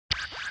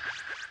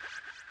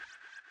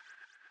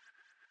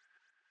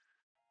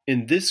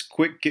In this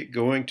quick get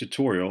going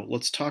tutorial,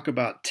 let's talk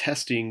about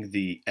testing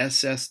the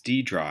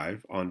SSD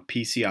drive on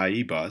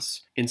PCIe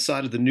bus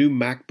inside of the new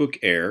MacBook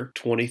Air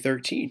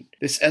 2013.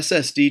 This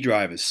SSD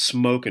drive is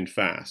smoking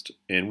fast,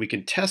 and we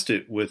can test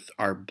it with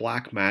our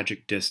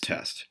Blackmagic disk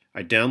test.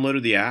 I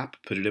downloaded the app,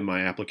 put it in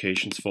my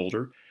applications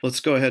folder. Let's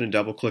go ahead and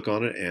double click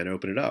on it and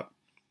open it up.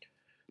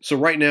 So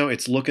right now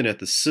it's looking at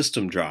the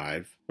system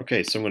drive.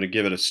 Okay, so I'm going to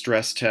give it a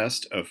stress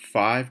test of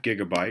 5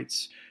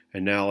 gigabytes.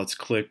 And now let's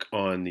click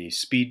on the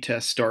speed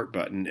test start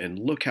button and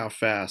look how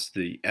fast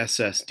the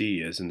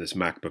SSD is in this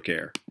MacBook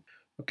Air.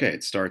 Okay,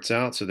 it starts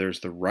out, so there's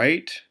the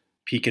write,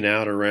 peaking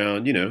out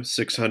around,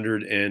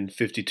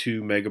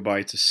 652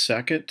 megabytes a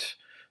second.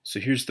 So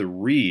here's the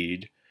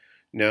read.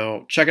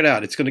 Now check it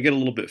out, it's going to get a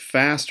little bit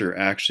faster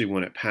actually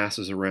when it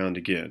passes around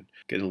again.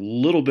 Getting a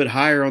little bit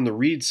higher on the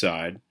read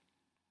side.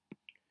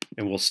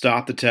 And we'll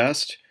stop the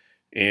test.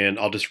 And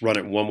I'll just run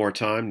it one more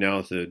time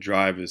now that the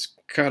drive is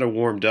kind of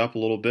warmed up a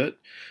little bit.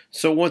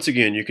 So once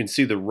again, you can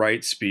see the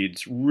write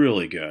speed's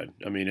really good.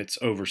 I mean, it's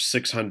over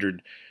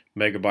 600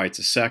 megabytes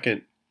a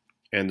second,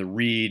 and the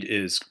read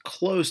is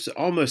close to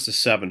almost to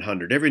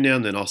 700. Every now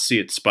and then I'll see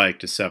it spike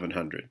to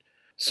 700.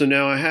 So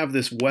now I have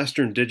this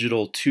Western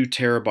Digital 2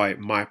 terabyte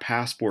My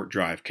Passport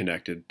drive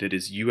connected that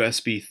is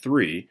USB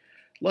 3.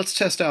 Let's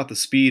test out the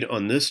speed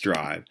on this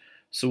drive.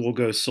 So we'll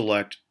go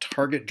select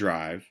Target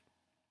Drive.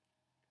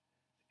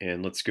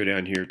 And let's go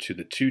down here to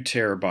the 2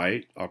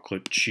 terabyte. I'll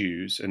click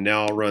choose, and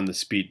now I'll run the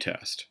speed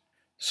test.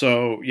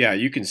 So yeah,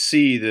 you can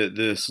see that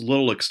this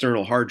little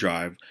external hard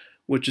drive,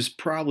 which is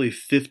probably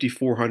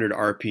 5,400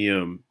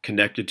 RPM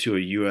connected to a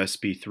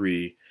USB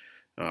 3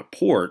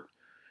 port,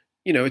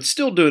 it's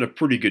still doing a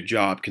pretty good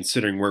job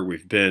considering where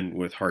we've been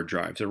with hard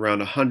drives, around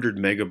 100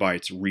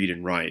 megabytes read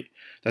and write.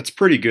 That's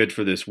pretty good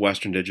for this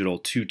Western Digital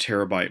 2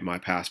 terabyte My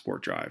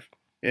Passport drive.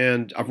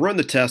 And I've run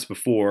the test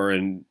before,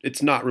 and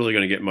it's not really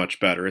going to get much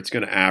better. It's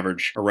going to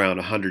average around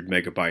 100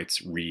 megabytes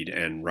read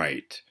and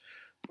write.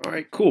 All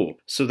right, cool.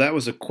 So that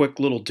was a quick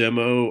little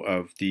demo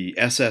of the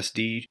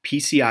SSD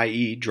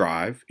PCIe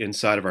drive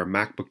inside of our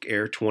MacBook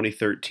Air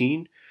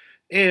 2013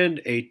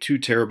 and a 2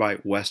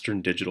 terabyte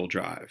Western Digital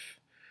drive.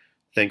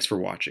 Thanks for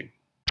watching.